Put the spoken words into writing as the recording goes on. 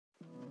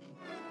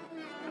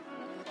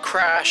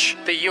Crash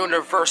the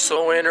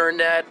universal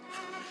internet.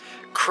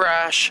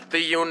 Crash the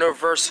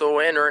universal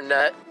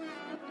internet.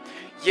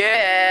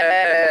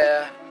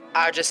 Yeah,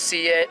 I just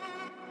see it.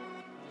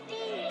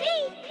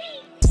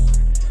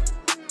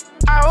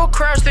 I'll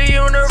crash the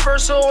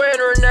universal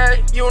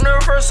internet.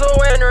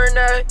 Universal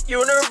internet.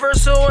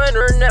 Universal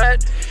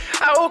internet.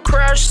 I will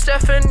crash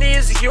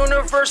Stephanie's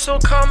universal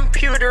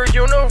computer.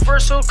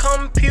 Universal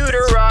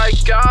computer, I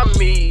got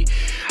me.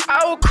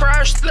 I will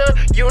crash the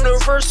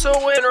universal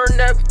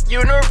internet.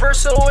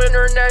 Universal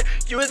internet,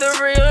 you the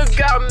real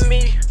got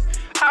me.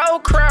 I'll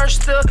crash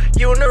the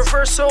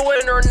universal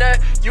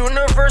internet.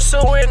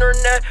 Universal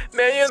internet,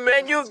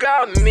 man, you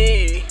got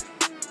me.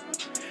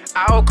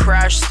 I'll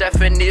crash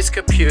Stephanie's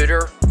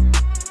computer.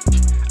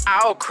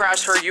 I'll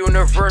crash her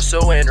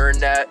universal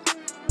internet.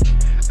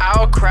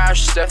 I'll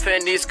crash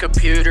Stephanie's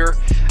computer.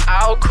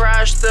 I'll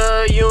crash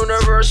the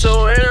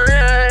universal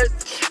internet.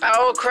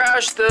 I'll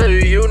crash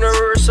the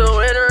universal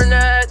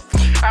internet.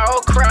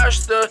 I'll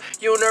crash the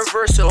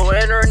universal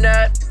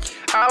internet.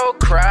 I'll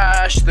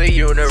crash the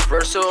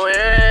universal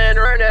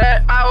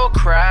internet. I'll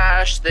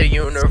crash the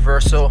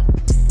universal.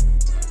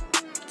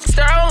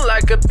 Sound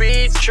like a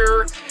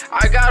beacher.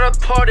 I gotta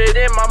put it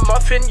in my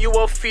muffin, you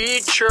will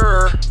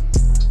feature.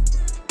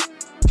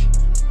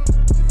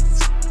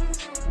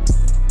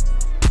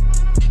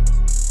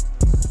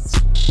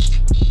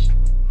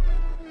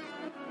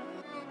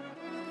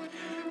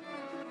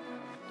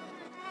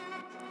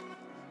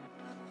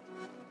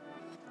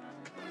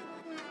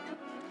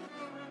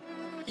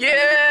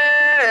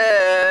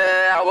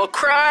 Yeah, I will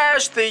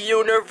crash the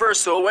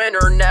universal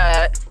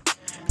internet.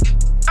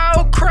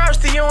 I'll crash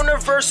the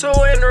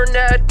universal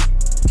internet.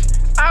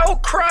 I'll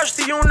crash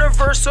the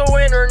universal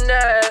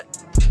internet.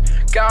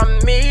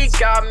 Got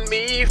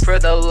me for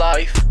the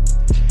life.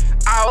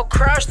 I'll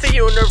crash the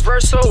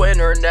universal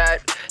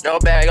internet. No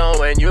bag on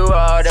when you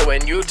order,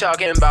 when you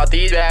talking about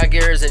these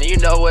baggers, and you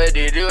know what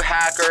to do,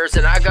 hackers,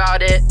 and I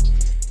got it.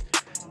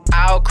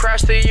 I'll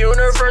crash the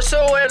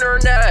universal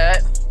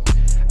internet.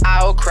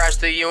 I'll crash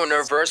the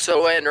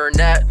universal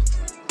internet.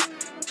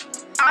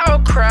 I'll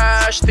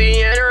crash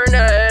the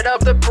internet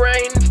of the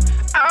brain.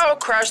 I'll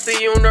crash the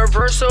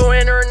universal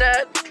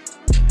internet.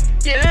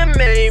 You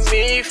made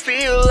me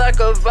feel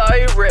like a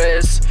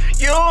virus.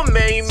 You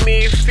made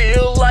me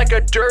feel like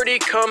a dirty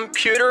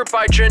computer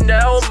by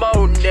Janelle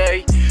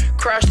Monáe.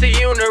 Crash the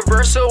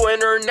universal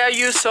internet,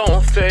 you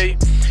so fake.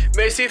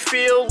 Makes me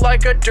feel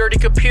like a dirty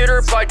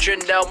computer by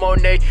Janelle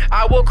Monáe.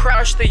 I will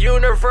crash the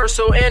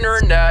universal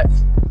internet.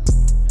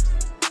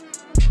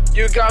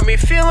 You got me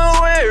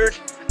feeling weird.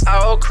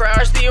 I'll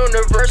crash the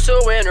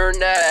universal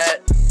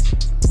internet.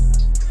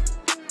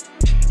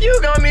 You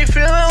got me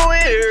feeling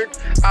weird.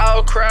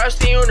 I'll crash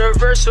the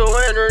universal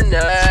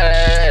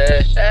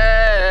internet.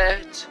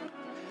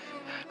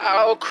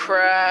 I'll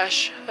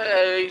crash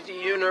the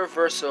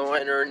universal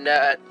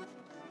internet.